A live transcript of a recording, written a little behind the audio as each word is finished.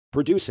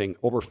Producing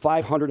over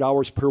 500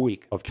 hours per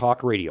week of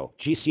talk radio,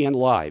 GCN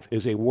Live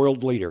is a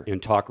world leader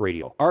in talk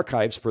radio.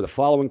 Archives for the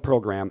following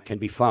program can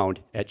be found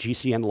at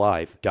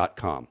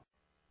gcnlive.com.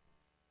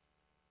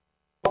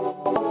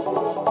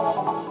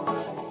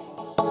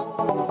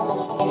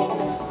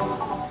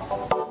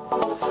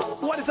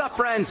 What is up,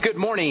 friends? Good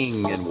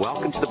morning, and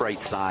welcome to The Bright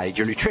Side,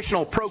 your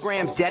nutritional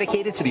program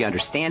dedicated to the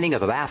understanding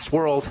of the vast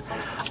world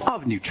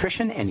of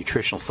nutrition and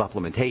nutritional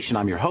supplementation.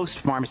 I'm your host,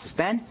 Pharmacist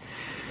Ben,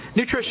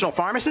 nutritional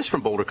pharmacist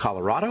from Boulder,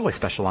 Colorado. I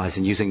specialize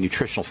in using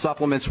nutritional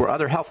supplements where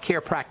other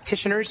healthcare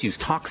practitioners use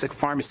toxic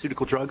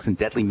pharmaceutical drugs and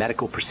deadly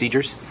medical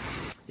procedures.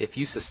 If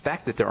you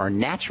suspect that there are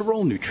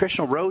natural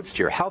nutritional roads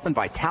to your health and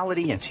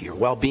vitality and to your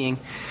well-being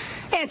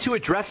and to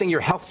addressing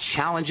your health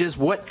challenges,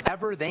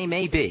 whatever they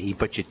may be,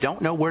 but you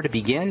don't know where to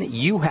begin,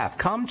 you have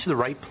come to the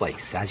right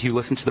place. As you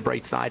listen to The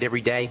Bright Side every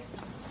day,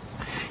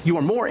 you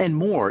are more and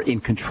more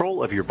in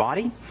control of your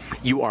body.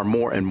 You are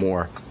more and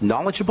more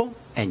knowledgeable,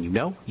 and you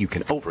know you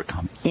can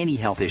overcome any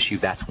health issue.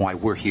 That's why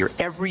we're here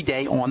every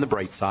day on The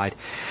Bright Side,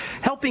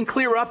 helping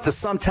clear up the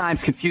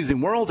sometimes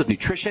confusing world of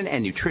nutrition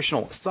and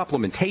nutritional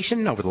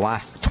supplementation. Over the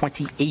last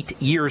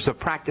 28 years of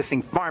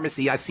practicing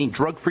pharmacy, I've seen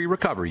drug-free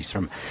recoveries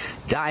from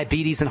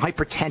diabetes and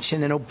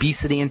hypertension and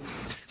obesity and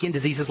skin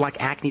diseases like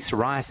acne,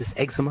 psoriasis,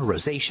 eczema,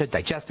 rosacea,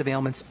 digestive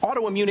ailments,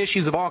 autoimmune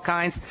issues of all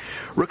kinds.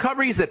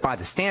 Recoveries that by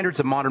the standards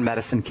of modern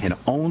medicine can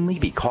only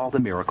be called a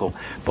miracle.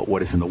 But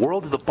what is in the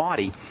world of the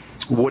body,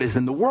 what is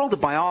in the world of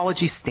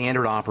biology,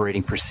 standard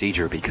operating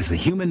procedure, because the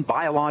human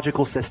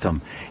biological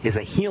system is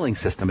a healing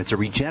system. It's a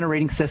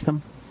regenerating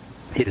system.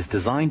 It is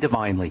designed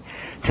divinely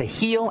to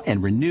heal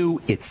and renew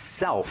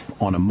itself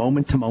on a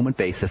moment-to-moment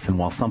basis. And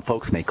while some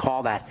folks may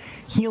call that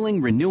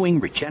healing, renewing,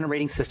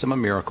 regenerating system a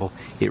miracle,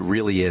 it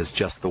really is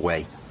just the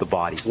way the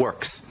body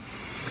works.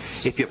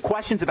 If you have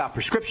questions about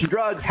prescription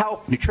drugs,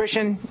 health,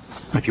 nutrition,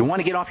 if you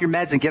want to get off your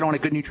meds and get on a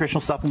good nutritional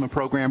supplement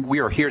program, we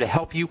are here to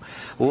help you.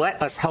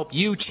 Let us help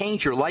you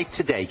change your life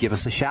today. Give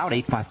us a shout,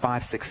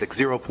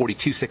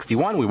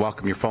 855-660-4261. We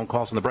welcome your phone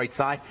calls on The Bright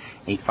Side,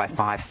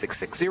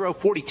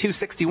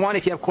 855-660-4261.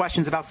 If you have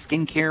questions about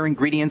skincare,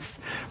 ingredients,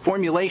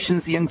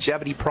 formulations,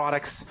 longevity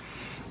products,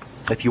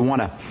 if you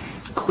want to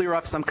clear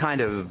up some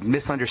kind of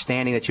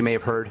misunderstanding that you may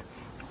have heard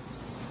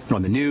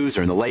on the news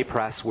or in the lay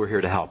press, we're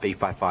here to help.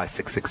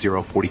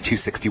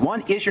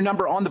 855-660-4261 is your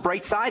number on The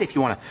Bright Side. If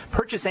you want to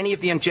purchase any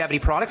of the longevity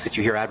products that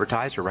you hear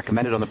advertised or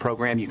recommended on the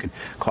program, you can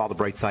call the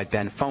Bright Side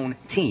Ben phone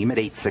team at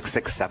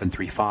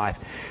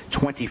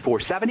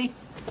 866-735-2470.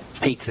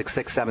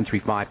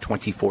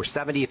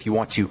 866-735-2470. If you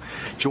want to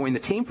join the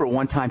team for a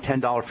one-time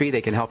 $10 fee, they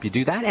can help you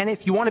do that. And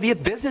if you want to be a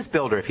business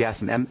builder, if you have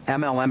some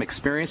MLM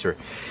experience, or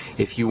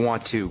if you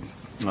want to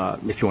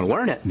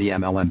learn it in the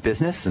MLM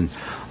business, and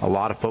a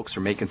lot of folks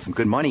are making some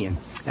good money in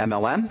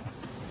MLM,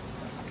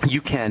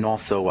 you can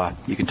also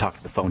you can talk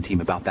to the phone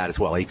team about that as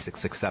well,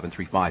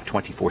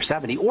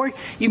 866-735-2470, or you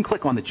can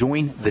click on the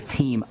Join the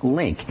Team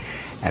link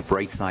at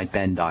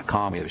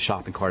brightsideben.com. We have a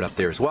shopping cart up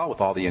there as well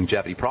with all the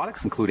longevity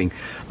products, including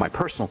my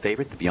personal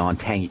favorite, the Beyond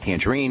Tangy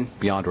Tangerine.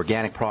 Beyond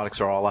Organic products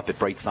are all up at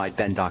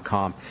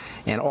brightsideben.com,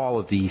 and all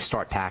of the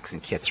start packs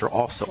and kits are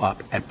also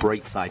up at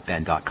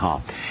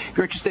brightsideben.com. If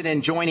you're interested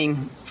in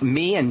joining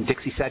me and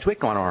Dixie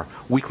Sedgwick on our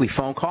weekly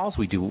phone calls,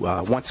 we do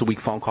once a week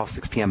phone calls,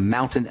 6 p.m.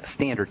 Mountain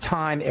Standard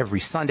Time every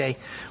Sunday.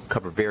 We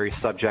cover various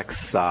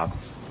subjects.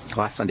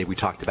 Last Sunday we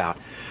talked about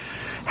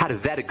how to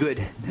vet,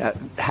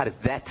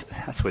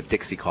 that's what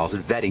Dixie calls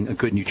it, vetting a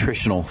good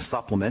nutritional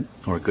supplement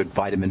or a good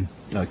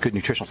good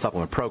nutritional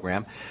supplement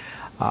program.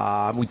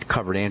 We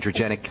covered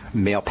androgenic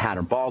male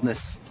pattern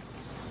baldness.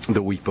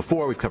 The week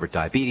before, we've covered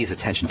diabetes,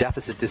 attention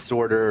deficit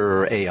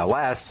disorder,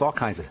 ALS, all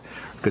kinds of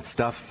good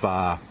stuff.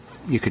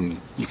 You can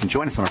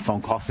join us on our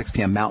phone call, 6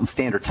 p.m. Mountain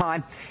Standard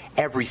Time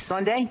every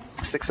Sunday.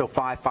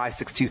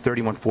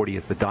 605-562-3140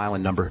 is the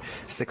dial-in number,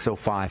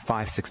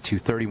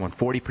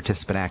 605-562-3140.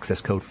 Participant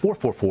access code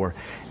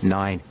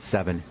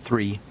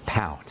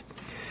 444-973-POUND.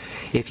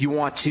 If you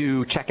want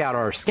to check out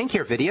our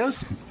skincare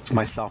videos,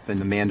 myself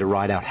and Amanda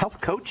Rideout,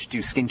 health coach, do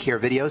skincare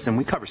videos, and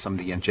we cover some of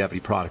the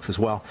longevity products as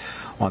well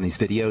on these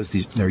videos.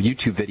 They're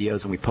YouTube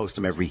videos, and we post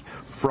them every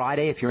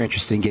Friday. If you're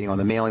interested in getting on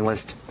the mailing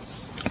list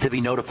to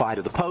be notified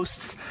of the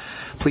posts,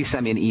 please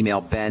send me an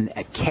email,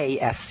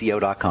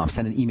 ben@ksco.com.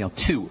 Send an email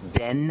to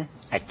ben@ksco.com.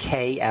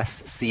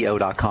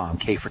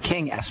 K for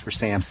King, S for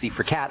Sam, C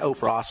for Cat, O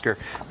for Oscar.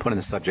 Put in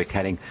the subject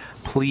heading,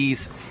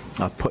 please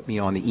put me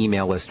on the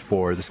email list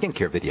for the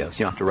skincare videos.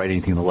 You don't have to write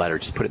anything in the letter.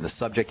 Just put it in the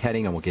subject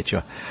heading, and we'll get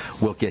you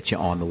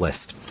on the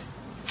list.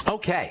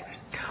 Okay.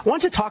 I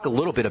wanted to talk a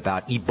little bit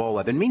about Ebola.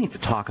 I've been meaning to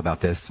talk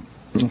about this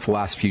for the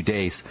last few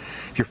days.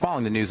 If you're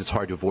following the news, it's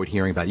hard to avoid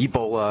hearing about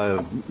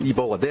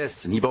Ebola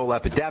this and Ebola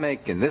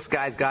epidemic, and this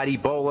guy's got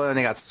Ebola, and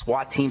they got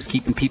SWAT teams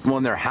keeping people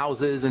in their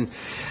houses, and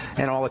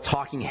all the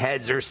talking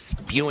heads are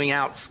spewing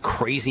out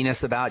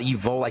craziness about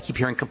Ebola. I keep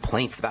hearing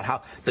complaints about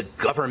how the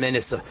government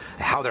is,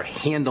 how they're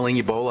handling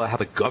Ebola, how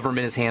the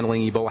government is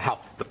handling Ebola, how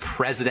the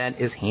president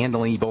is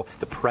handling Ebola,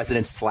 the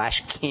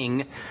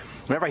president/king.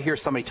 Whenever I hear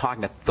somebody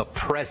talking about the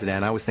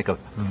president, I always think of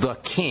the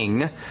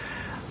king.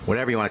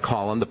 whatever you want to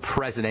call him, the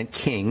president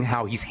king,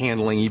 how he's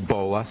handling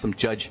Ebola. Some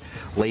judge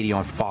lady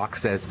on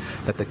Fox says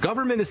that the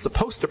government is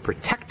supposed to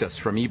protect us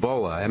from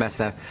Ebola.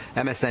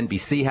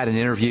 MSNBC had an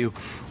interview.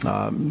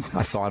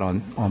 I saw it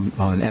on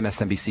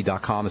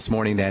MSNBC.com this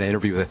morning. They had an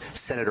interview with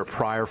Senator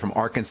Pryor from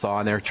Arkansas,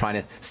 and they're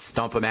trying to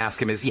stump him,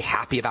 ask him, is he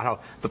happy about how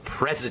the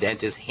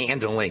president is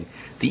handling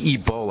the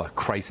Ebola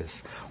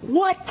crisis?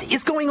 What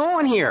is going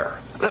on here?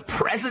 The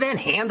president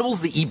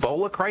handles the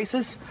Ebola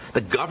crisis?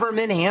 The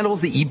government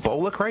handles the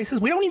Ebola crisis?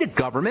 We don't need a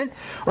government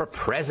or a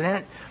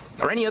president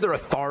or any other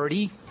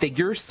authority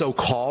figure,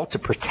 so-called, to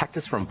protect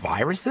us from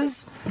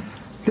viruses.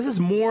 This is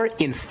more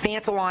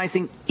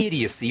infantilizing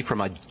idiocy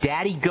from a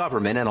daddy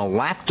government and a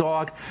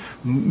lapdog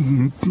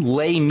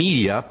lay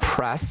media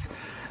press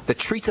that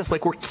treats us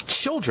like we're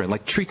children,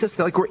 like treats us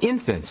like we're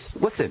infants.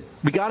 Listen,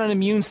 we got an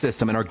immune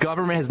system, and our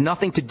government has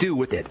nothing to do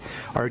with it.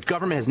 Our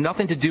government has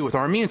nothing to do with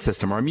our immune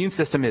system. Our immune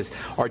system is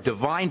our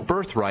divine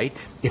birthright.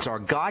 It's our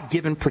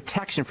God-given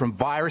protection from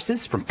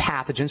viruses, from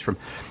pathogens, from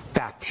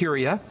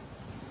bacteria.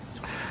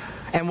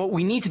 And what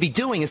we need to be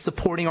doing is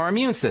supporting our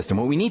immune system.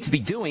 What we need to be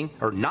doing,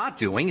 or not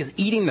doing, is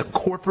eating the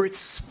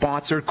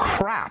corporate-sponsored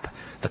crap,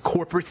 the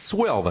corporate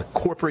swill, the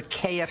corporate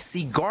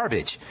KFC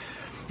garbage.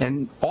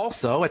 And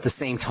also, at the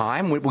same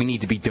time, what we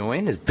need to be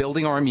doing is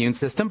building our immune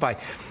system by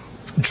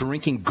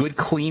drinking good,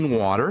 clean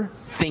water,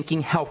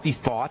 thinking healthy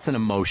thoughts and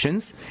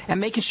emotions, and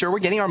making sure we're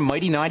getting our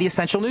mighty 90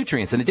 essential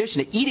nutrients, in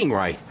addition to eating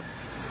right.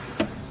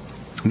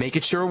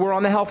 Making sure we're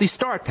on the Healthy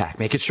Start Pack,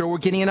 making sure we're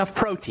getting enough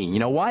protein. You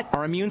know what?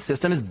 Our immune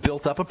system is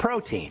built up of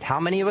protein. How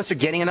many of us are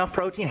getting enough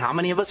protein? How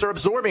many of us are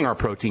absorbing our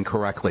protein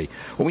correctly?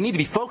 What we need to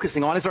be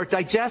focusing on is our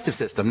digestive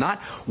system, not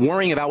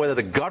worrying about whether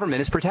the government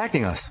is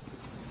protecting us.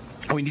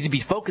 What we need to be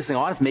focusing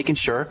on is making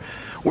sure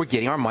we're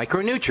getting our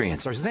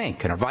micronutrients, our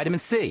zinc, and our vitamin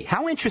C.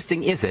 How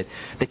interesting is it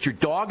that your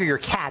dog or your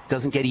cat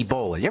doesn't get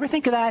Ebola? You ever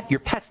think of that? Your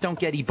pets don't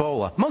get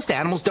Ebola. Most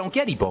animals don't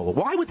get Ebola.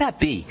 Why would that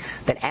be,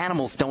 that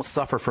animals don't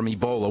suffer from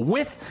Ebola,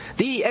 with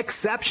the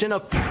exception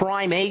of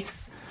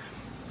primates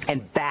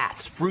and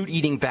bats,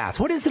 fruit-eating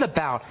bats? What is it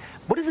about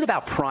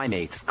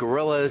primates,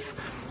 gorillas,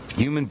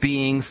 human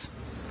beings,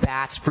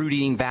 bats,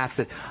 fruit-eating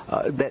bats,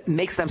 that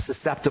makes them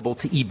susceptible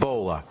to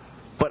Ebola?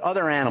 But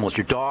other animals,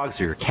 your dogs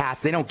or your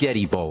cats, they don't get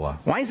Ebola.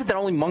 Why is it that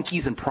only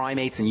monkeys and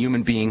primates and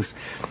human beings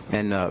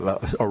and a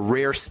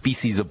rare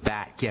species of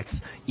bat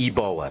gets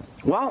Ebola?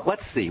 Well,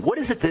 let's see. What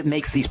is it that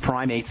makes these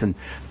primates and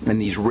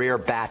these rare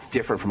bats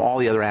different from all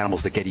the other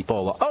animals that get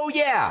Ebola? Oh,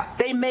 yeah,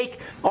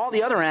 all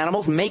the other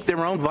animals make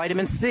their own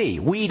vitamin C.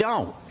 We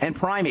don't, and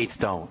primates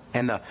don't.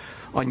 And the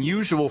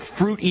unusual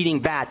fruit-eating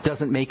bat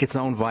doesn't make its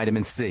own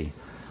vitamin C.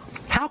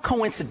 How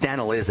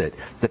coincidental is it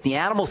that the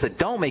animals that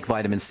don't make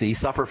vitamin C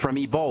suffer from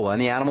Ebola,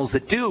 and the animals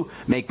that do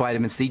make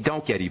vitamin C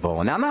don't get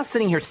Ebola? Now, I'm not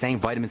sitting here saying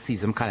vitamin C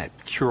is some kind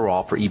of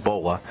cure-all for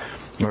Ebola,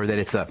 or that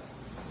it's an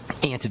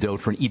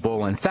antidote for an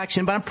Ebola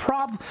infection, but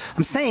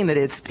I'm saying that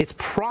it's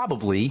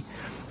probably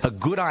a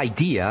good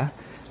idea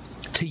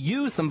to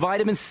use some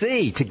vitamin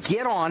C, to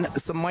get on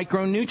some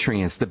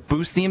micronutrients that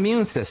boost the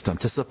immune system,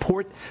 to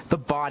support the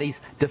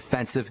body's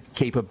defensive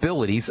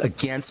capabilities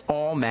against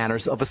all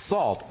manners of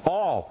assault,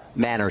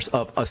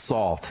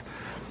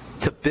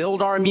 to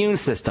build our immune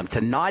system,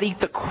 to not eat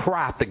the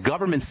crap, the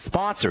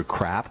government-sponsored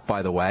crap,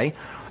 by the way,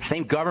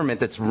 same government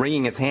that's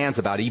wringing its hands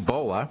about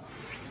Ebola.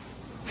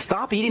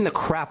 Stop eating the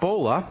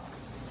crapola,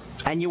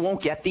 and you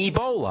won't get the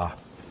Ebola.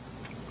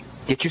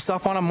 Get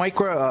yourself on a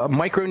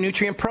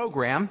micronutrient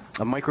program,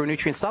 a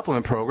micronutrient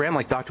supplement program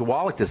like Dr.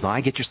 Wallach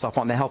designed. Get yourself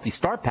on the Healthy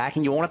Start Pack,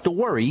 and you won't have to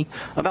worry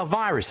about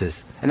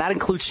viruses. And that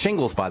includes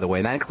shingles, by the way.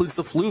 And that includes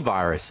the flu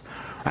virus.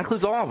 That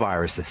includes all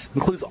viruses. It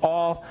includes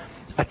all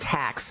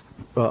attacks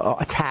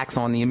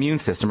on the immune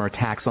system or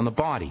attacks on the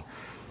body.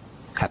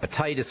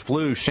 Hepatitis,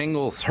 flu,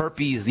 shingles,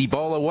 herpes,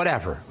 Ebola,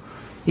 whatever.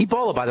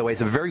 Ebola, by the way,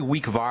 is a very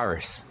weak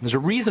virus. There's a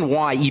reason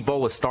why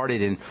Ebola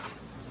started in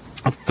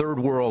a third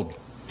world,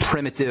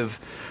 primitive,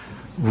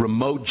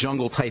 remote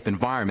jungle-type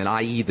environment,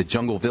 i.e. the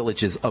jungle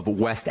villages of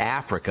West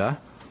Africa.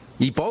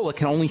 Ebola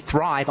can only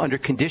thrive under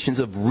conditions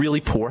of really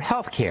poor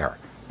health care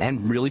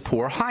and really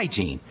poor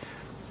hygiene.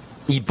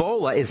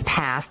 Ebola is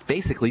passed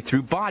basically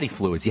through body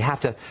fluids. You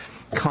have to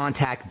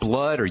contact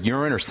blood or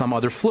urine or some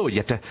other fluid. You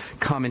have to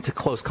come into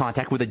close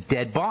contact with a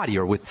dead body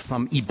or with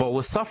some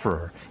Ebola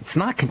sufferer. It's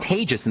not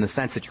contagious in the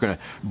sense that you're going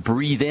to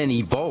breathe in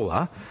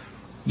Ebola.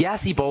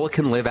 Yes, Ebola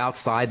can live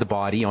outside the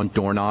body on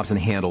doorknobs and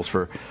handles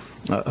for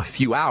a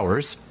few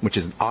hours, which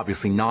is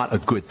obviously not a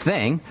good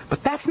thing,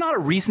 but that's not a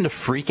reason to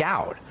freak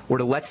out or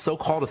to let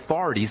so-called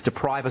authorities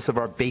deprive us of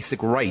our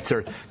basic rights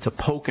or to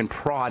poke and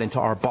prod into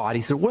our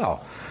bodies at will.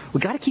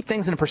 We've got to keep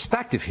things in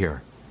perspective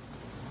here.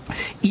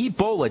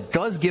 Ebola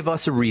does give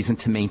us a reason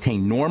to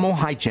maintain normal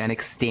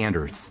hygienic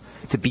standards,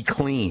 to be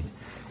clean.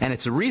 And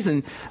it's a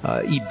reason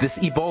this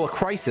Ebola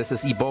crisis,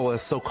 this Ebola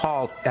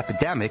so-called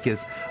epidemic,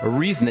 is a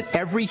reason that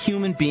every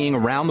human being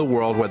around the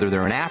world, whether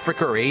they're in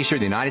Africa or Asia or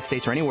the United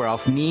States or anywhere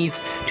else,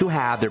 needs to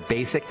have their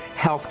basic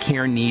health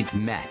care needs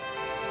met.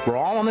 We're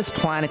all on this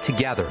planet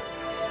together.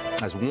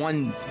 as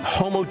one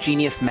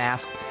homogeneous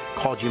mass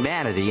called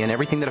humanity, and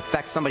everything that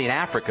affects somebody in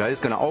Africa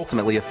is going to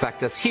ultimately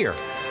affect us here.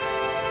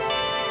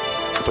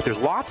 But there's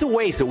lots of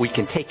ways that we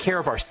can take care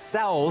of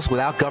ourselves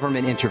without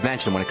government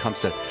intervention when it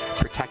comes to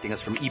protecting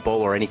us from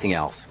Ebola or anything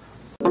else.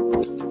 All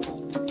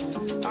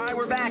right,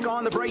 we're back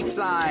on the bright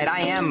side.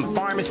 I am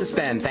Pharmacist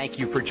Ben. Thank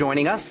you for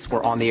joining us.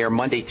 We're on the air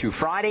Monday through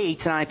Friday, 8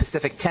 to 9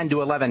 Pacific, 10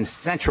 to 11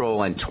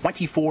 Central, and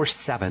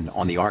 24/7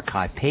 on the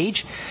archive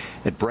page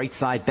at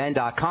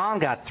brightsideben.com.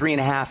 Got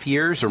 3.5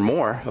 years or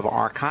more of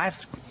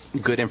archives.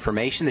 Good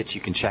information that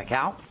you can check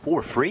out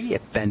for free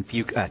at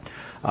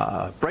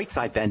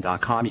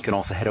brightsideben.com. You can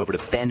also head over to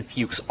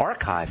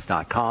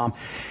benfuchsarchives.com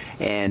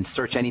and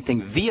search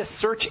anything via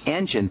search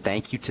engine.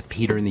 Thank you to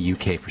Peter in the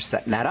UK for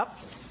setting that up.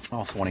 I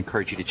also want to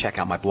encourage you to check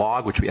out my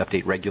blog, which we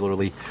update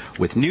regularly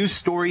with news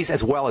stories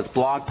as well as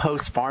blog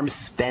posts,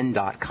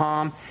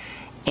 pharmacistben.com.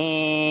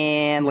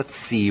 And let's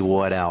see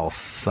what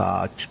else.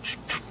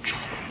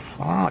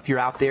 If you're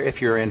out there,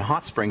 if you're in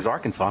Hot Springs,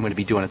 Arkansas, I'm going to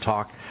be doing a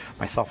talk,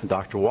 myself and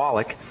Dr.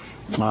 Wallach.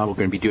 We're going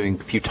to be doing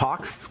a few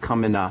talks. It's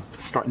coming,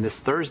 starting this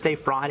Thursday,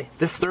 Friday.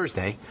 This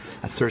Thursday.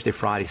 That's Thursday,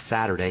 Friday,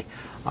 Saturday.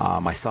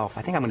 Myself,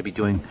 I think I'm going to be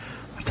doing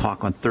a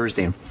talk on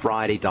Thursday and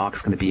Friday.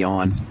 Doc's going to be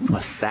on a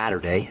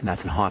Saturday, and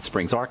that's in Hot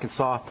Springs,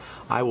 Arkansas.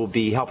 I will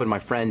be helping my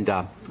friend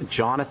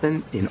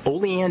Jonathan in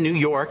Olean, New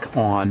York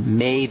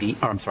on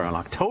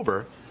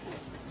October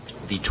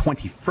the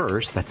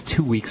 21st. That's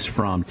 2 weeks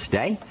from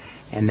today.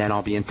 And then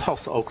I'll be in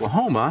Tulsa,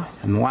 Oklahoma,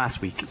 in the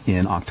last week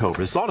in October.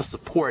 This is all to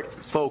support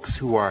folks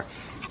who are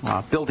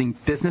building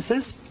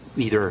businesses,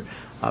 either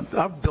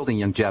building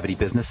longevity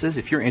businesses.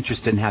 If you're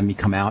interested in having me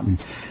come out and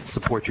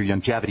support your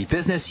longevity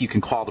business, you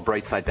can call the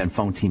Brightside Ben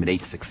phone team at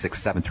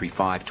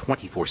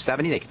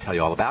 866-735-2470. They can tell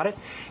you all about it.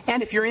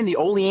 And if you're in the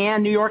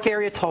Olean, New York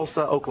area,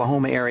 Tulsa,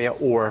 Oklahoma area,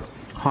 or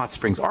Hot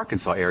Springs,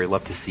 Arkansas area,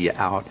 love to see you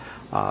out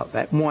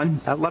I'd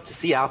love to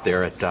see you out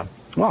there at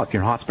well, if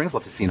you're in Hot Springs,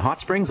 love to see you in Hot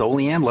Springs.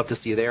 Olean, love to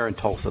see you there. And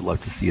Tulsa, love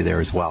to see you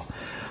there as well.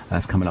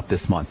 That's coming up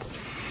this month.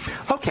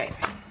 Okay,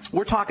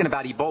 we're talking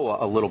about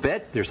Ebola a little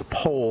bit. There's a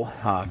poll,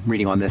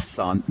 reading on this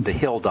on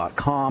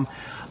thehill.com.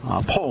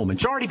 Poll,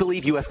 majority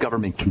believe U.S.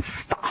 government can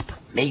stop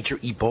major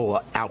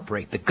Ebola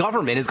outbreak. The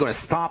government is going to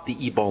stop the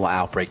Ebola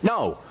outbreak.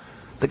 No,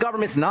 the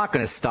government's not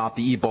going to stop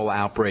the Ebola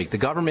outbreak. The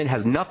government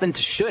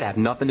should have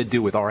nothing to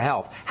do with our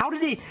health. How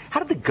did the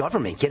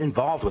government get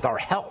involved with our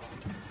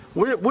health?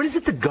 What is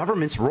it the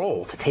government's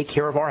role to take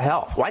care of our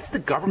health? Why is it the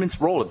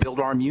government's role to build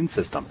our immune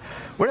system?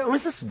 What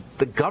is this,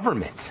 the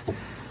government?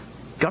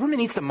 Government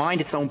needs to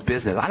mind its own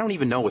business. I don't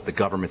even know what the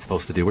government's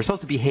supposed to do. We're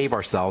supposed to behave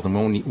ourselves, and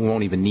we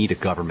won't even need a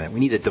government. We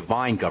need a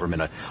divine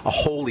government, a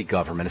holy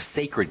government, a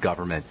sacred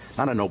government,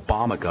 not an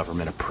Obama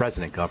government, a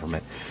president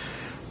government.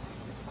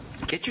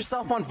 Get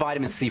yourself on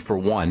vitamin C for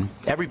one.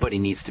 Everybody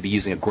needs to be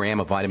using a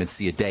gram of vitamin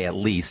C a day at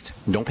least.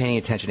 Don't pay any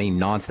attention to any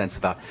nonsense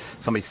about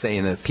somebody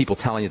saying that people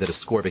telling you that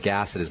ascorbic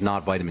acid is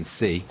not vitamin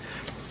C.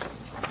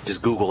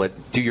 Just Google it.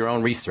 Do your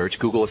own research.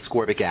 Google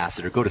ascorbic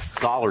acid, or go to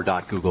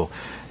scholar.google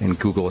and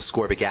Google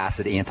ascorbic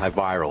acid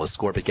antiviral,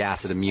 ascorbic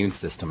acid immune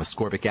system,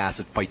 ascorbic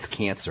acid fights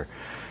cancer.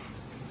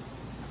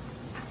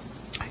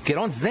 Get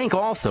on zinc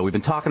also. We've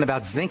been talking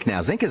about zinc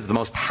now. Zinc is the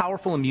most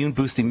powerful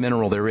immune-boosting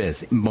mineral there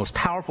is, most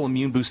powerful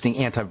immune-boosting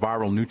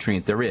antiviral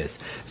nutrient there is.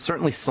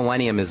 Certainly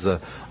selenium is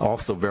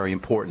also very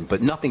important,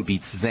 but nothing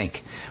beats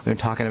zinc. We've been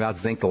talking about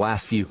zinc the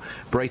last few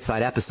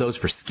Brightside episodes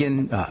for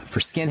skin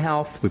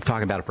health. We've been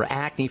talking about it for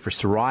acne, for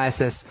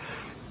psoriasis.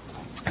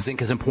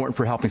 Zinc is important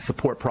for helping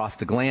support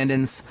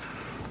prostaglandins.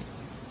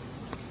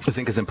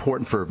 Zinc is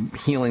important for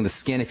healing the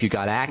skin if you've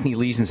got acne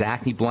lesions,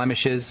 acne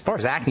blemishes. As far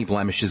as acne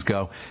blemishes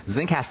go,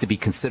 zinc has to be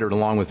considered,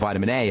 along with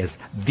vitamin A, as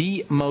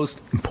the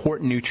most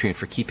important nutrient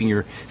for keeping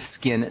your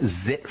skin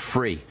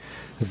zit-free.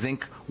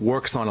 Zinc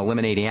works on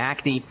eliminating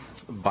acne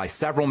by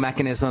several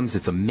mechanisms.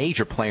 It's a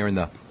major player in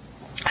the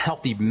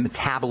healthy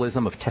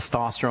metabolism of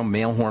testosterone,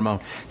 male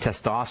hormone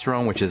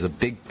testosterone, which is a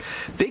big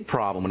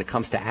problem when it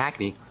comes to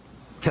acne.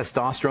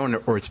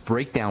 Testosterone, or its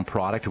breakdown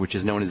product, which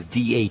is known as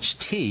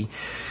DHT,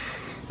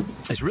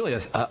 is really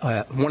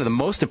one of the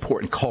most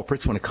important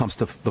culprits when it comes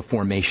to the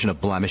formation of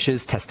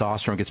blemishes.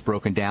 Testosterone gets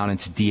broken down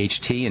into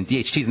DHT, and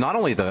DHT is not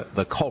only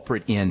the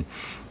culprit in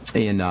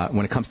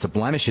when it comes to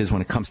blemishes,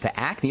 when it comes to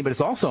acne, but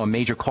it's also a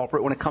major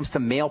culprit when it comes to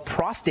male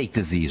prostate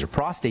disease,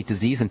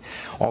 and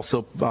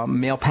also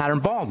male pattern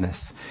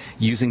baldness.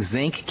 Using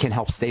zinc can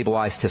help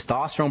stabilize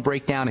testosterone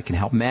breakdown. It can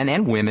help men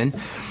and women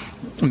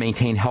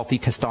maintain healthy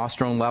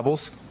testosterone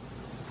levels.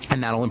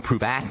 And that'll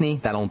improve acne,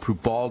 that'll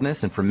improve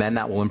baldness, and for men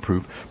that will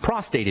improve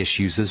prostate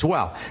issues as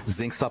well.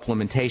 Zinc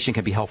supplementation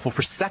can be helpful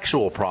for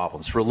sexual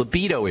problems, for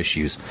libido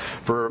issues,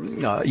 for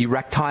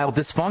erectile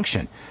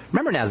dysfunction.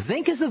 Remember now,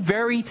 zinc is one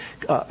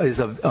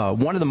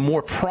of the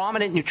more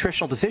prominent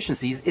nutritional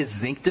deficiencies is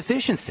zinc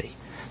deficiency.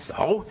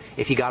 So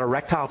if you got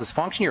erectile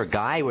dysfunction, you're a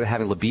guy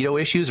having libido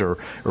issues or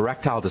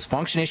erectile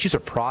dysfunction issues or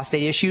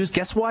prostate issues,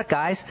 guess what,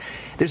 guys?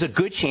 There's a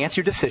good chance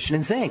you're deficient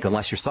in zinc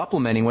unless you're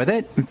supplementing with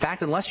it. In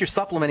fact, unless you're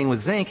supplementing with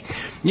zinc,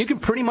 you can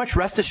pretty much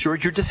rest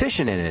assured you're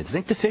deficient in it.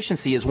 Zinc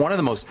deficiency is one of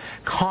the most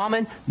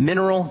common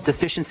mineral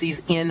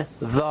deficiencies in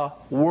the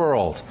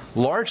world,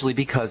 largely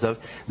because of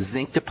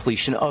zinc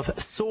depletion of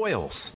soils.